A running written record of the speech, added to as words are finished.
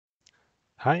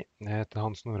Hei, jeg heter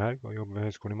Hans Nordhaug og jobber ved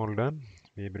Høgskolen i Molde.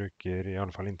 Vi bruker i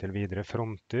alle fall inntil videre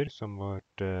fronter som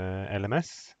vårt LMS.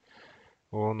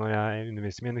 Og når jeg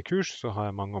underviser mine kurs, så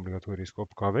har jeg mange obligatoriske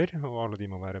oppgaver, og alle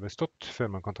de må være bestått før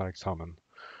man kan ta eksamen.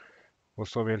 Og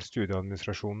så vil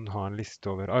studieadministrasjonen ha en liste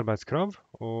over arbeidskrav,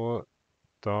 og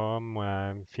da må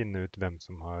jeg finne ut hvem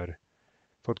som har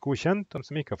fått godkjent, og hvem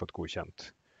som ikke har fått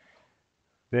godkjent.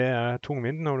 Det er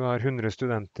tungvint når du har 100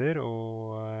 studenter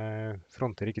og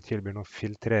fronter ikke tilbyr noe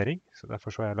filtrering. Så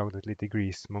derfor så har jeg laget et lite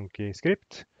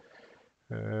GreaseMonkey-skript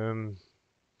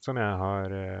som jeg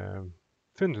har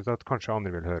funnet ut at kanskje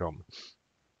andre vil høre om.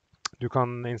 Du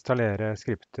kan installere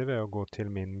skriptet ved å gå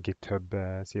til min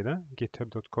GitHub-side,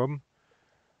 github.com,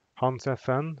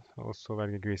 hansfn, og så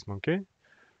velge GreaseMonkey.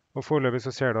 Og foreløpig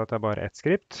så ser du at det er bare ett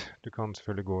skript. Du kan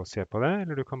selvfølgelig gå og se på det,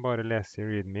 eller du kan bare lese i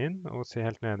readme-en og se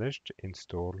helt nederst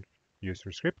Install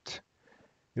User Script.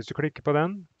 Hvis du klikker på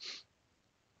den,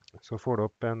 så får du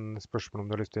opp en spørsmål om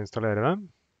du har lyst til å installere det.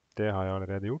 Det har jeg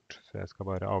allerede gjort, så jeg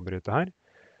skal bare avbryte her.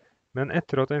 Men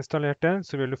etter at du har installert det,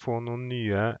 så vil du få noen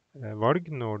nye valg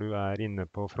når du er inne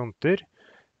på fronter.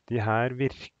 De her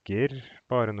virker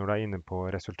bare når du er inne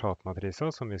på resultatmatrisa,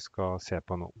 som vi skal se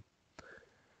på nå.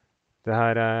 Det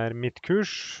her er mitt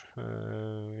kurs.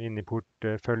 Inne i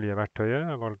porteføljeverktøyet jeg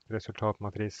har valgt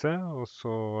resultatmatrise, og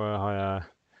så har jeg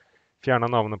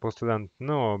fjernet navnet på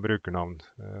studentene og brukernavn.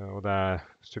 Og det er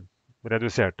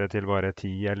redusert det til bare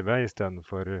 10-11 i stedet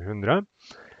for 100.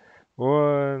 Og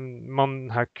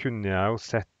her kunne jeg jo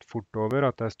sett fort over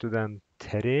at det er student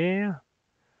 3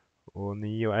 og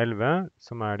 9 og 11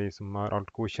 som er de som har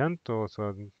alt godkjent, og så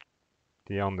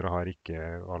de andre har ikke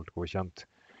alt godkjent.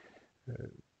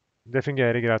 Det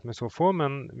fungerer greit med så få,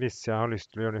 men hvis jeg har lyst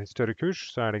til å gjøre et større kurs,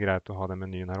 så er det greit å ha den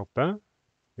menyen her oppe.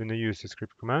 Under User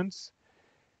Script Commands,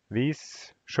 vis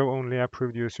Show Only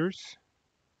Approved Users.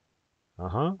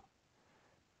 Aha.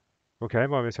 Ok,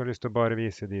 hva hvis jeg har lyst til å bare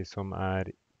vise de som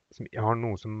har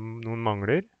noen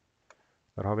mangler?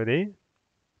 Der har vi de.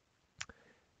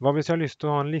 Hva hvis jeg har lyst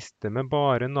til å ha en liste med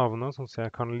bare navnene, sånn at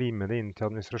jeg kan lime det inn til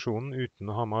administrasjonen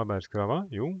uten å ha med arbeidskrava?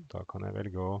 Jo, da kan jeg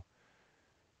velge å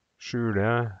skjule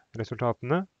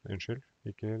resultatene. Unnskyld,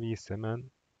 ikke vise, men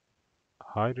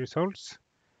hide results.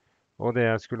 Og det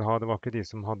jeg skulle ha, det var ikke de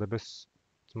som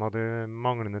hadde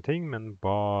manglende ting, men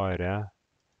bare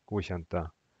godkjente.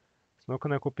 Så nå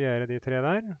kan jeg kopiere de 3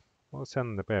 der, og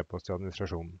sende det på e-post til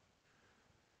administrasjonen.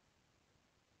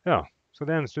 Ja, så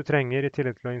det eneste du trenger i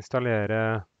tillegg til å installere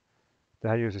det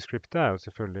her user-scriptet, er jo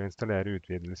selvfølgelig å installere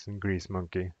utvidelsen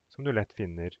GreaseMonkey, som du lett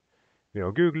finner ved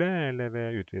å google eller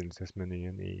ved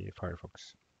utvidelsesmenyen i Firefox.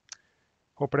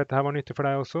 Håper dette her var nyttig for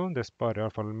deg også. Det sparer i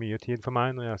hvert fall mye tid for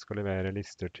meg når jeg skal levere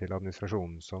lister til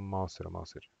administrasjonen som maser og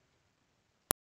maser.